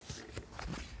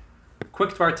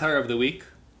Quick Dvar Torah of the week.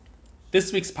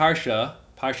 This week's Parsha,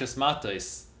 Parshas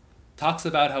Matos, talks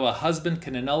about how a husband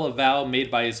can annul a vow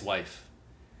made by his wife.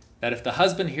 That if the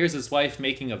husband hears his wife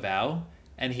making a vow,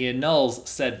 and he annuls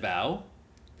said vow,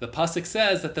 the pasuk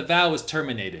says that the vow is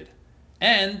terminated.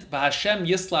 And V'Hashem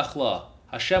yislach la,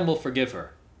 Hashem will forgive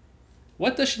her.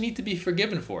 What does she need to be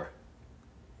forgiven for?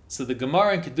 So the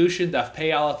Gemara in Kedushin Daf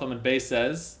Pei Aleph Amud Beis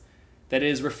says that it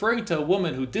is referring to a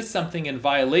woman who did something in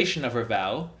violation of her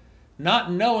vow,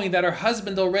 not knowing that her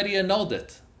husband already annulled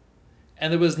it,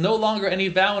 and there was no longer any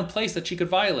vow in place that she could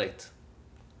violate.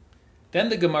 Then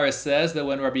the Gemara says that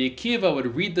when Rabbi Akiva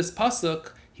would read this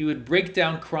pasuk, he would break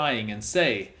down crying and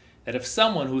say that if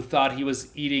someone who thought he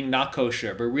was eating not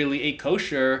kosher but really ate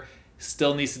kosher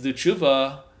still needs to do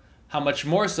tshuva, how much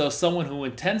more so someone who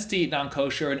intends to eat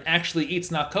non-kosher and actually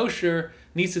eats not kosher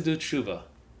needs to do tshuva.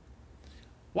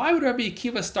 Why would Rabbi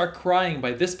Akiva start crying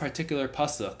by this particular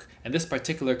pasuk and this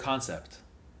particular concept?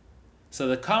 So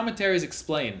the commentaries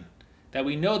explain that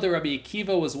we know that Rabbi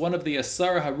Akiva was one of the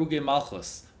Asara Haruge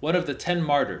Malchus, one of the 10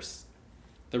 martyrs.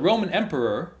 The Roman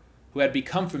emperor, who had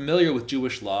become familiar with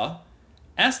Jewish law,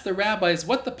 asked the rabbis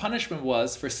what the punishment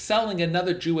was for selling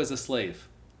another Jew as a slave.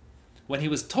 When he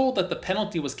was told that the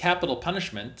penalty was capital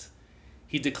punishment,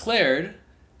 he declared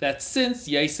that since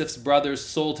Yosef's brothers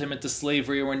sold him into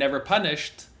slavery and were never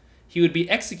punished, he would be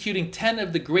executing 10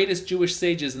 of the greatest Jewish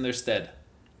sages in their stead.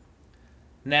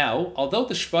 Now, although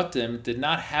the Shvatim did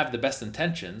not have the best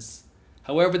intentions,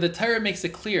 however, the Torah makes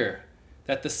it clear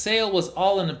that the sale was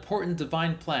all an important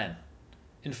divine plan.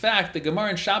 In fact, the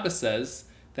Gemara in Shabbos says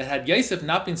that had Yosef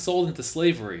not been sold into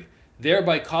slavery,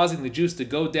 thereby causing the Jews to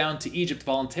go down to Egypt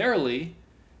voluntarily,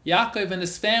 Yaakov and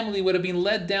his family would have been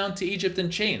led down to Egypt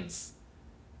in chains.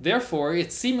 Therefore,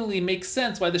 it seemingly makes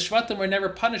sense why the Shvatim were never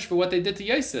punished for what they did to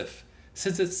Yosef,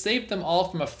 since it saved them all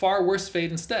from a far worse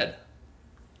fate instead.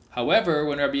 However,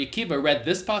 when Rabbi Akiva read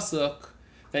this pasuk,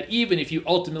 that even if you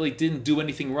ultimately didn't do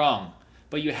anything wrong,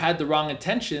 but you had the wrong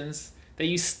intentions, that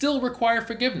you still require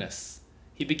forgiveness,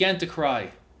 he began to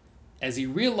cry, as he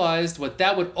realized what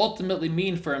that would ultimately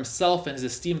mean for himself and his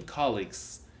esteemed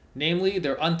colleagues, namely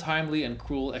their untimely and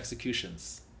cruel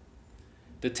executions.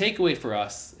 The takeaway for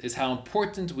us is how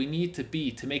important we need to be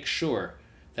to make sure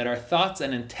that our thoughts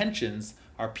and intentions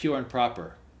are pure and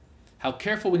proper. How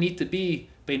careful we need to be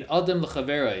bein adam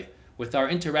l'chaverei with our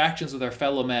interactions with our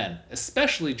fellow man,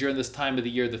 especially during this time of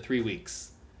the year, the 3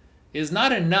 weeks. It is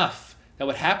not enough that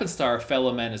what happens to our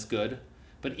fellow man is good,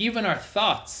 but even our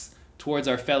thoughts towards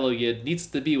our fellow Yid needs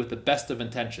to be with the best of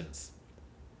intentions.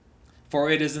 For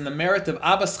it is in the merit of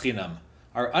Abbas Chinam,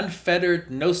 our unfettered,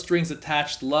 no strings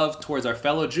attached love towards our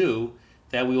fellow Jew,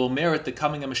 that we will merit the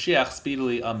coming of Mashiach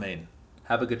speedily. Amen.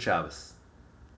 Have a good Shabbos.